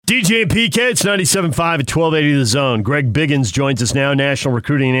DJ and PK, it's 97.5 at 1280 The Zone. Greg Biggins joins us now, national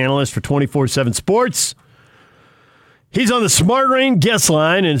recruiting analyst for 24/7 Sports. He's on the Smart Rain guest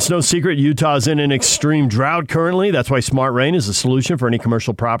line, and it's no secret Utah's in an extreme drought currently. That's why Smart Rain is the solution for any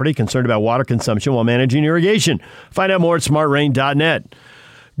commercial property concerned about water consumption while managing irrigation. Find out more at smartrain.net.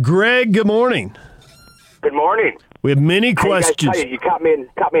 Greg, good morning. Good morning. We have many questions. You caught me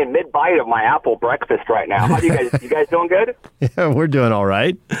in mid-bite of my apple breakfast right now. How do you guys doing good? Yeah, we're doing all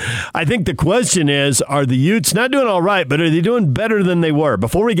right. I think the question is, are the Utes not doing all right, but are they doing better than they were?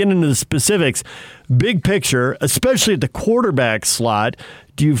 Before we get into the specifics, big picture, especially at the quarterback slot,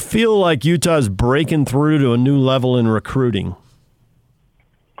 do you feel like Utah's breaking through to a new level in recruiting?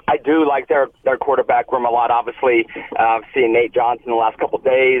 I do like their quarterback room a lot, obviously. I've seen Nate Johnson the last couple of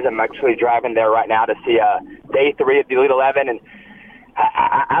days. I'm actually driving there right now to see day 3 of the Elite 11, and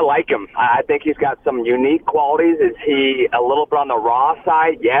I like him. I think he's got some unique qualities. Is he a little bit on the raw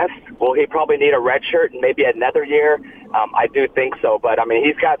side? Yes. Will he probably need a red shirt and maybe another year? I do think so, but, I mean,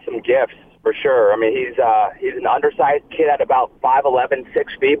 he's got some gifts for sure. I mean, he's an undersized kid at about 5'11",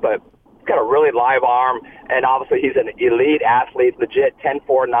 6 feet, but he's got a really live arm, and obviously he's an elite athlete, legit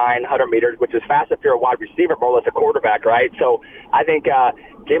 10.49, 100 meters, which is fast if you're a wide receiver, more or less a quarterback, right? So I think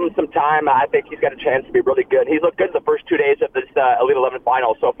give him some time. I think he's got a chance to be really good. He's looked good the first 2 days of this Elite 11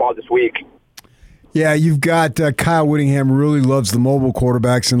 final so far this week. Yeah, you've got Kyle Whittingham really loves the mobile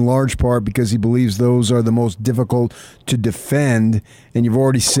quarterbacks in large part because he believes those are the most difficult to defend. And you've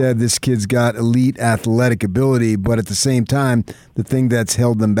already said this kid's got elite athletic ability, but at the same time, the thing that's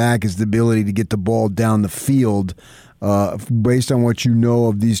held them back is the ability to get the ball down the field. Based on what you know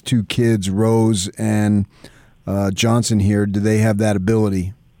of these two kids, Rose and Johnson here, do they have that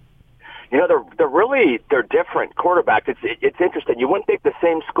ability? You know, they're different quarterbacks. It's interesting. You wouldn't think the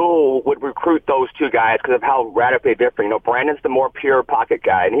same school would recruit those two guys because of how radically different. You know, Brandon's the more pure pocket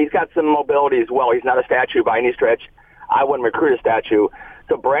guy, and he's got some mobility as well. He's not a statue by any stretch. I wouldn't recruit a statue.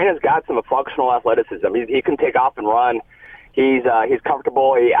 So Brandon's got some functional athleticism. He can take off and run. He's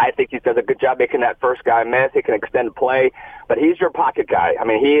comfortable. I think he does a good job making that first guy miss. He can extend play, but he's your pocket guy. I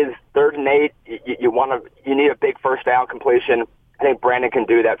mean, he is 3rd and 8. You need a big first down completion. I think Brandon can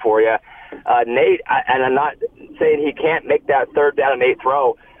do that for you. Nate, and I'm not saying he can't make that 3rd down and 8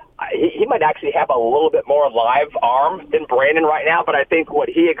 throw. He might actually have a little bit more live arm than Brandon right now, but I think what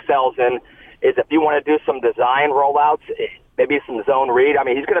he excels in is if you want to do some design rollouts, maybe some zone read. I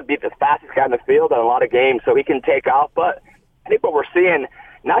mean, he's going to be the fastest guy in the field in a lot of games, so he can take off. But I think what we're seeing,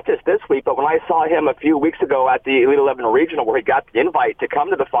 not just this week, but when I saw him a few weeks ago at the Elite 11 Regional where he got the invite to come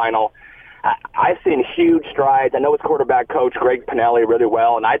to the final, I've seen huge strides. I know his quarterback coach, Greg Pinelli, really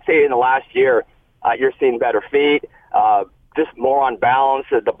well, and I'd say in the last year you're seeing better feet, just more on balance.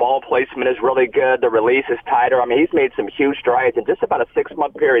 The ball placement is really good. The release is tighter. I mean, he's made some huge strides in just about a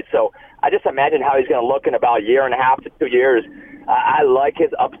 6-month period. So I just imagine how he's going to look in about a year and a half to 2 years. I like his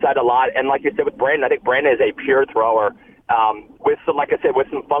upside a lot, and like you said with Brandon, I think Brandon is a pure thrower. With some, like I said, with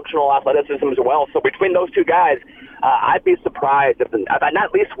some functional athleticism as well. So between those two guys, I'd be surprised if not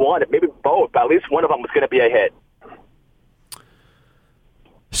at least one, maybe both, but at least one of them was going to be a hit.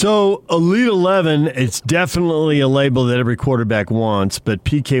 So Elite 11, it's definitely a label that every quarterback wants, but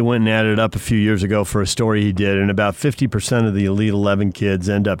PK went and added up a few years ago for a story he did, and about 50% of the Elite 11 kids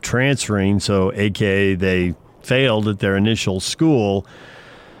end up transferring, so AKA they failed at their initial school.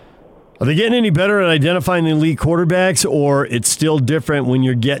 Are they getting any better at identifying the elite quarterbacks, or it's still different when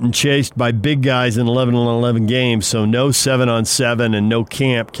you're getting chased by big guys in 11-on-11 games, so no 7-on-7 and no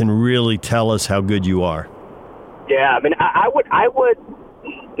camp can really tell us how good you are? Yeah, I mean, I would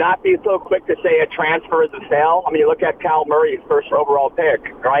not be so quick to say a transfer is a sale. I mean, you look at Kyle Murray, first overall pick,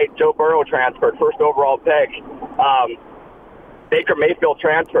 right? Joe Burrow transferred, first overall pick. Baker Mayfield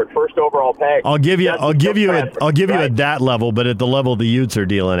transferred, first overall pick. I'll give you at that level, but at the level the Utes are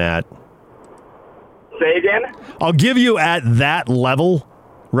dealing at. Say again? I'll give you at that level,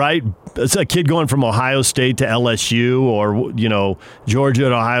 right? It's a kid going from Ohio State to LSU or, Georgia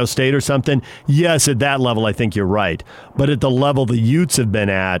to Ohio State or something. Yes, at that level, I think you're right. But at the level the Utes have been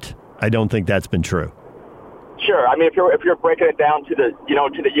at, I don't think that's been true. Sure. I mean, if you're breaking it down to the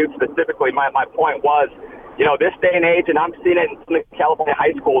Utes specifically, my point was, this day and age, and I'm seeing it in some of the California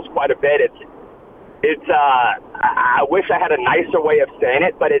high schools quite a bit. I wish I had a nicer way of saying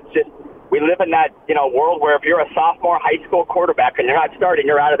it, but it's just, we live in that, world where if you're a sophomore high school quarterback and you're not starting,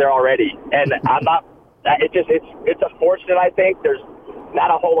 you're out of there already. And it's unfortunate, I think. There's not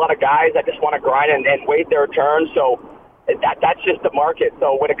a whole lot of guys that just want to grind and wait their turn. So that's just the market.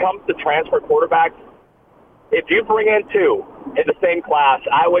 So when it comes to transfer quarterbacks, if you bring in 2 in the same class,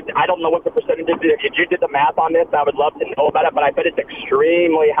 I don't know what the percentage is. If you did the math on this, I would love to know about it, but I bet it's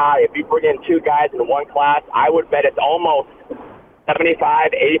extremely high. If you bring in two guys in one class, I would bet it's almost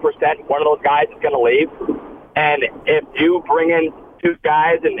 75, 80% one of those guys is going to leave. And if you bring in two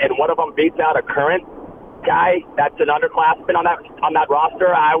guys and one of them beats out a current guy that's an underclassman on that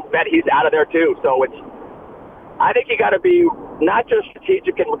roster, I bet he's out of there too. So I think you got to be not just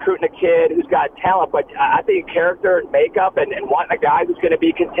strategic in recruiting a kid who's got talent, but I think character and makeup and wanting a guy who's going to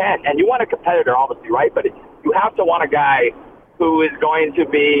be content. And you want a competitor, obviously, right? But you have to want a guy who is going to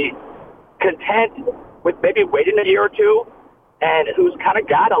be content with maybe waiting a year or two, and who's kind of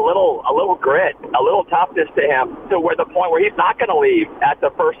got a little grit, a little toughness to him, to where the point where he's not going to leave at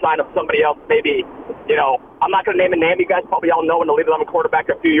the first sign of somebody else. Maybe, I'm not going to name a name. You guys probably all know an Elite 11 quarterback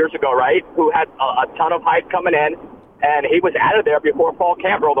a few years ago, right? Who had a ton of hype coming in, and he was out of there before fall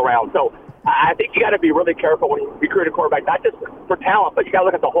camp rolled around. So I think you got to be really careful when you recruit a quarterback, not just for talent, but you got to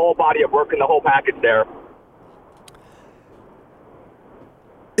look at the whole body of work and the whole package there.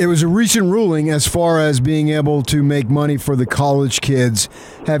 It was a recent ruling as far as being able to make money for the college kids.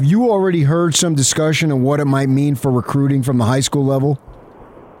 Have you already heard some discussion on what it might mean for recruiting from the high school level?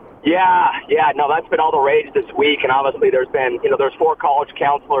 Yeah, no, that's been all the rage this week, and obviously there's been, there's 4 college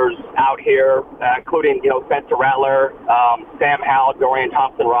counselors out here, including, Spencer Rattler, Sam Howell, Dorian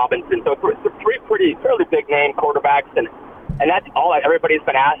Thompson-Robinson, so 3 fairly big-name quarterbacks, and that's all that everybody's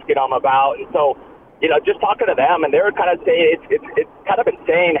been asking them about, and so, just talking to them, and they're kind of saying it's kind of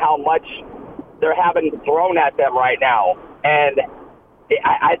insane how much they're having thrown at them right now, and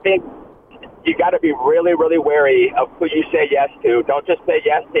I think you got to be really, really wary of who you say yes to. Don't just say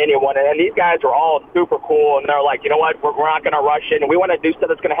yes to anyone. And these guys are all super cool, and they're like, you know what, we're not going to rush in, and we want to do stuff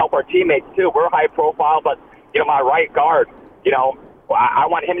that's going to help our teammates too. We're high profile, but my right guard, I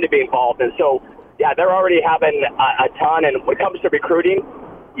want him to be involved. And so, yeah, they're already having a ton. And when it comes to recruiting,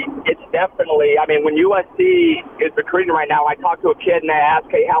 it's definitely, when USC is recruiting right now, I talked to a kid and I asked,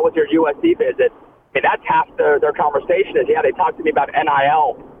 hey, how was your USC visit? And that's half their conversation is, they talked to me about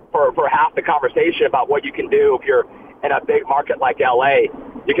NIL for half the conversation about what you can do if you're in a big market like LA.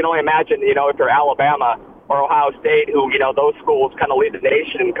 You can only imagine, if you're Alabama or Ohio State, who, those schools kind of lead the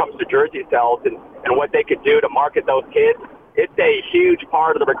nation when it comes to jersey sales and what they could do to market those kids. It's a huge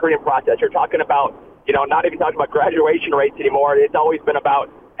part of the recruiting process. You're talking about, not even talking about graduation rates anymore. It's always been about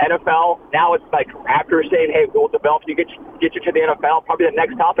NFL. Now it's like after saying, hey, we'll develop you, get you to the NFL, probably the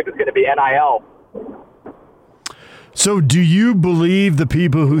next topic is going to be NIL. So do you believe the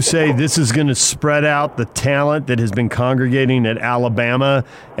people who say this is going to spread out the talent that has been congregating at Alabama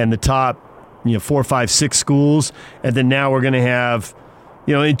and the top 4, 5, 6 schools, and then now we're going to have,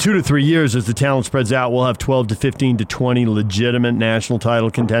 in 2 to 3 years as the talent spreads out, we'll have 12 to 15 to 20 legitimate national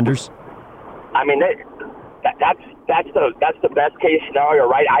title contenders? That's the best case scenario,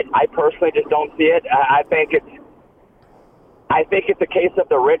 right? I personally just don't see it. I think it's a case of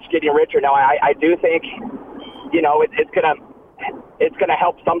the rich getting richer. Now, I do think, it's gonna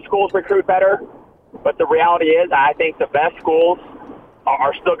help some schools recruit better, but the reality is, I think the best schools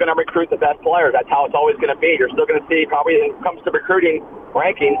are still going to recruit the best players. That's how it's always going to be. You're still going to see, probably when it comes to recruiting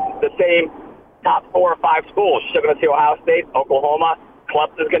rankings, the same top 4 or 5 schools. You're still going to see Ohio State, Oklahoma,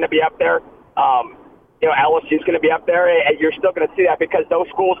 Clemson's going to be up there. LSU's going to be up there, and you're still going to see that because those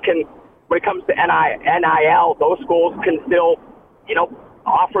schools can, when it comes to NIL, those schools can still,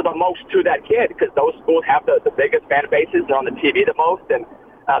 offer the most to that kid because those schools have the biggest fan bases. They're on the TV the most, and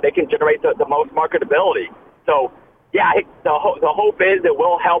they can generate the most marketability. So, yeah, I think the hope is it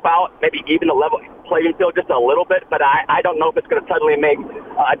will help out, maybe even the level playing field just a little bit, but I don't know if it's going to suddenly make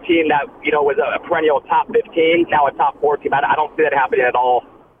a team that, was a perennial top 15, now a top 4 team. I don't see that happening at all.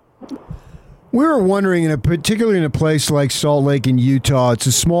 We were wondering, particularly in a place like Salt Lake in Utah, it's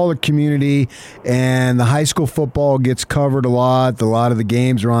a smaller community, and the high school football gets covered a lot. A lot of the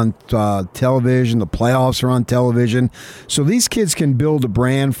games are on television. The playoffs are on television. So these kids can build a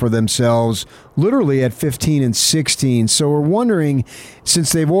brand for themselves literally at 15 and 16. So we're wondering,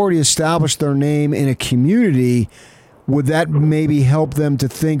 since they've already established their name in a community, would that maybe help them to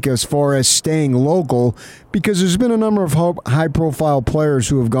think as far as staying local? Because there's been a number of high-profile players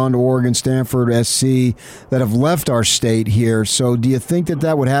who have gone to Oregon, Stanford, SC that have left our state here. So do you think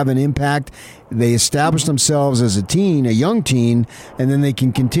that would have an impact? They establish themselves as a young teen, and then they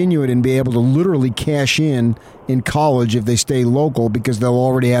can continue it and be able to literally cash in college if they stay local because they'll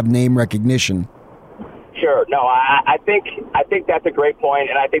already have name recognition. Sure. No, I think that's a great point,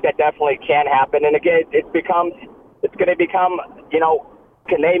 and I think that definitely can happen. And again, it's going to become, can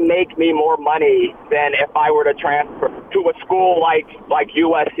they make me more money than if I were to transfer to a school like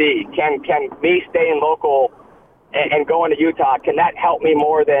USC? Can me staying local and going to Utah, can that help me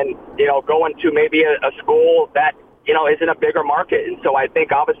more than, going to maybe a school that, isn't a bigger market? And so I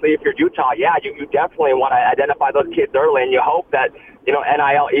think obviously if you're Utah, you definitely want to identify those kids early, and you hope that,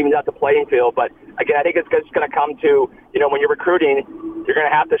 NIL evens out the playing field. But again, I think it's just going to come to, when you're recruiting, you're going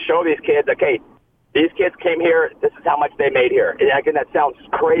to have to show these kids, okay, these kids came here, this is how much they made here. And again, that sounds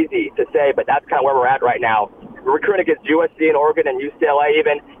crazy to say, but that's kind of where we're at right now. We're recruiting against USC and Oregon and UCLA,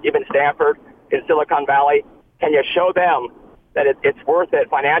 even Stanford in Silicon Valley. Can you show them that it's worth it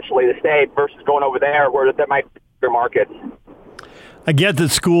financially to stay versus going over there where there might be bigger markets? I get that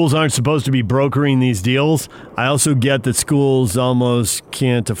schools aren't supposed to be brokering these deals. I also get that schools almost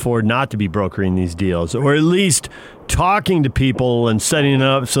can't afford not to be brokering these deals, or at least talking to people and setting it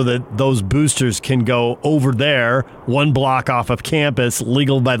up so that those boosters can go over there, one block off of campus,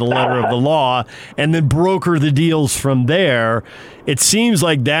 legal by the letter of the law, and then broker the deals from there. It seems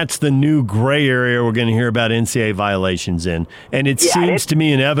like that's the new gray area we're going to hear about NCAA violations in. And it seems to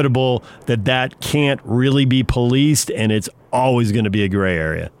me inevitable that can't really be policed, and it's always going to be a gray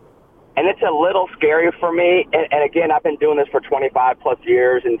area. And it's a little scary for me. And again, I've been doing this for 25 plus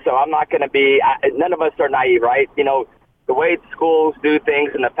years, and so I'm not going to be. None of us are naive, right? The way schools do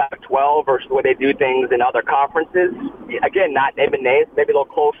things in the Pac-12 versus the way they do things in other conferences. Again, not naming names, maybe a little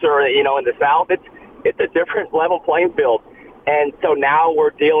closer, in the South. It's a different level playing field, and so now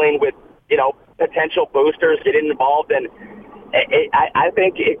we're dealing with potential boosters getting involved, and I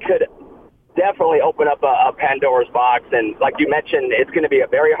think it could definitely open up a Pandora's box. And like you mentioned, it's going to be a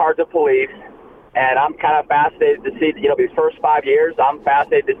very hard to police. And I'm kind of fascinated to see, these first 5 years, I'm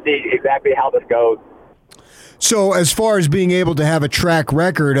fascinated to see exactly how this goes. So as far as being able to have a track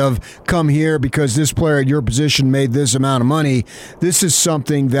record of come here because this player at your position made this amount of money, this is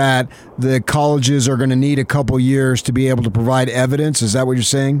something that the colleges are going to need a couple years to be able to provide evidence. Is that what you're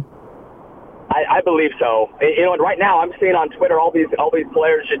saying? I believe so. And right now I'm seeing on Twitter all these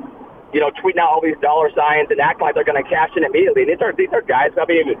players just, tweeting out all these dollar signs and acting like they're going to cash in immediately. And these are guys who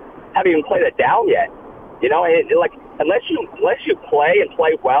haven't even played it down yet. And like unless you play and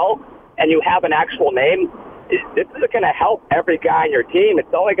play well and you have an actual name, this isn't going to help every guy on your team. It's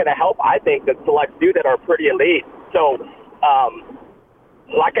only going to help, I think, the select few that are pretty elite. So,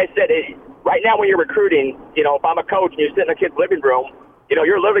 like I said, right now when you're recruiting, if I'm a coach and you sit in a kid's living room,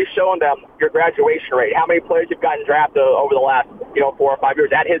 you're literally showing them your graduation rate, how many players you've gotten drafted over the last, 4 or 5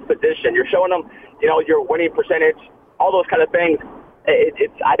 years at his position. You're showing them, your winning percentage, all those kind of things.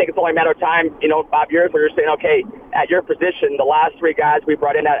 I think it's only a matter of time, 5 years where you're saying, okay, at your position, the last 3 guys we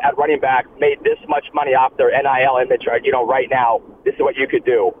brought in at running back made this much money off their NIL image, right now. This is what you could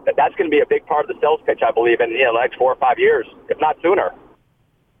do. That's going to be a big part of the sales pitch, I believe, in the next 4 or 5 years, if not sooner.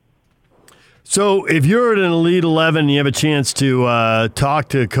 So if you're at an Elite 11 and you have a chance to talk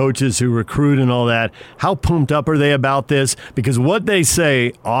to coaches who recruit and all that, how pumped up are they about this? Because what they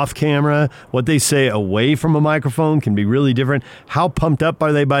say off camera, what they say away from a microphone can be really different. How pumped up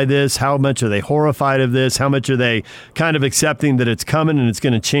are they by this? How much are they horrified of this? How much are they kind of accepting that it's coming and it's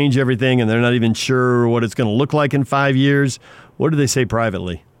going to change everything and they're not even sure what it's going to look like in 5 years? What do they say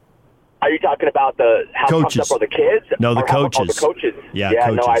privately? Are you talking about how pumped up are the kids? No, the coaches. The coaches. Yeah,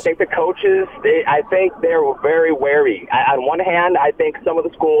 coaches. No, I think the coaches, I think they're very wary. On one hand, I think some of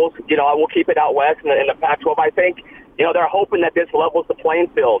the schools, I will keep it out west in the Pac-12, I think, they're hoping that this levels the playing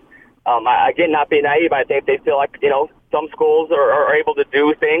field. Again, not being naive, I think they feel like, some schools are able to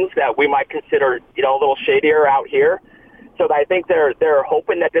do things that we might consider, a little shadier out here. So I think they're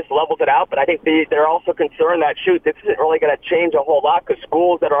hoping that this levels it out, but I think they're also concerned that, shoot, this isn't really going to change a whole lot because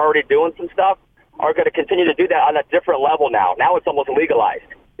schools that are already doing some stuff are going to continue to do that on a different level now. Now it's almost legalized,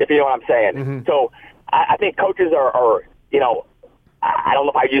 if you know what I'm saying. Mm-hmm. So I think coaches are, I don't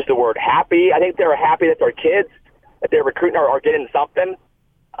know if I use the word happy. I think they're happy that their kids, that they're recruiting are getting something,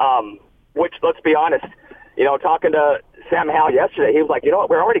 which, let's be honest, talking to Sam Howell yesterday, he was like,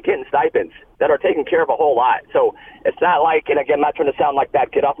 we're already getting stipends that are taking care of a whole lot. So it's not like, and again, I'm not trying to sound like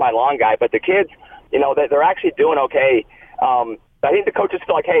that get off my lawn guy, but the kids, they're actually doing okay. But I think the coaches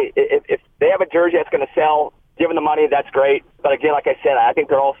feel like, hey, if they have a jersey that's going to sell, give them the money, that's great. But again, like I said, I think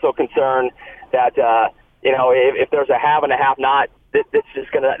they're also concerned that, if there's a have and a have not, it's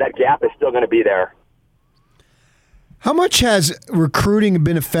just that gap is still going to be there. How much has recruiting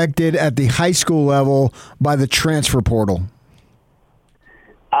been affected at the high school level by the transfer portal?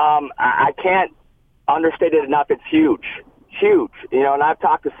 I can't understate it enough. It's huge. And I've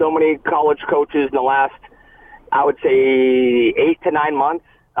talked to so many college coaches in the last, I would say, 8 to 9 months,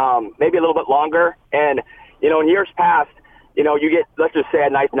 maybe a little bit longer. And, in years past, you get, let's just say a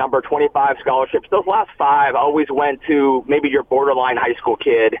nice number, 25 scholarships. Those last 5 always went to maybe your borderline high school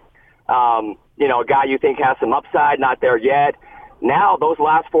kid. A guy you think has some upside, not there yet. Now those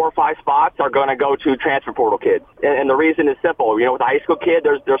last 4 or 5 spots are going to go to transfer portal kids. And the reason is simple. With a high school kid,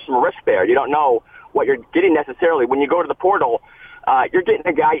 there's some risk there. You don't know what you're getting necessarily. When you go to the portal, you're getting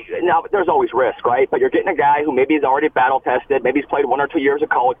a guy, now there's always risk, right? But you're getting a guy who maybe is already battle tested, maybe he's played 1 or 2 years of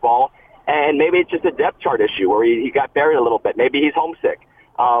college ball, and maybe it's just a depth chart issue where he got buried a little bit. Maybe he's homesick.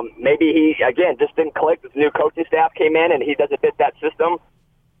 Maybe he, again, just didn't click. This new coaching staff came in and he doesn't fit that system.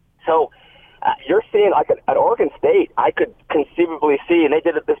 So you're seeing, like at Oregon State, I could conceivably see, and they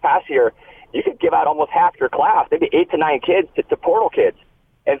did it this past year, you could give out almost half your class, maybe 8 to 9 kids to portal kids.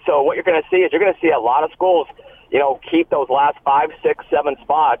 And so what you're going to see is you're going to see a lot of schools, keep those last 5, 6, 7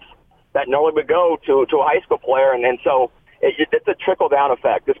 spots that normally would go to a high school player. And so it's a trickle-down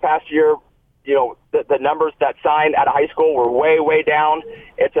effect. This past year, the numbers that signed at a high school were way, way down.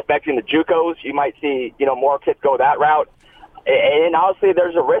 It's affecting the JUCOs. You might see, more kids go that route. And honestly,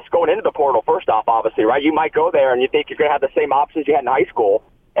 there's a risk going into the portal, first off, obviously, right? You might go there and you think you're going to have the same options you had in high school,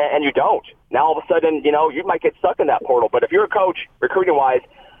 and you don't. Now, all of a sudden, you might get stuck in that portal. But if you're a coach, recruiting-wise,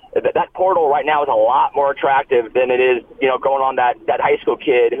 that portal right now is a lot more attractive than it is, going on that high school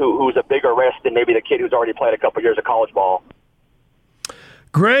kid who's a bigger risk than maybe the kid who's already played a couple years of college ball.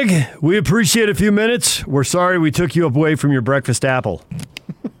 Greg, we appreciate a few minutes. We're sorry we took you away from your breakfast apple.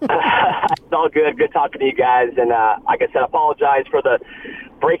 It's all good. Good talking to you guys. And like I said, apologize for the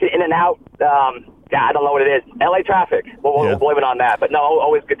breaking in and out. I don't know what it is. LA traffic. We'll blame it on that. But no,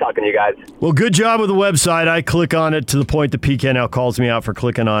 always good talking to you guys. Well, good job with the website. I click on it to the point that PK now calls me out for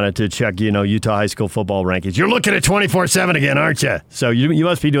clicking on it to check, Utah high school football rankings. You're looking at 24/7 again, aren't you? So you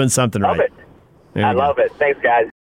must be doing something right. Love it. I love it. Thanks, guys.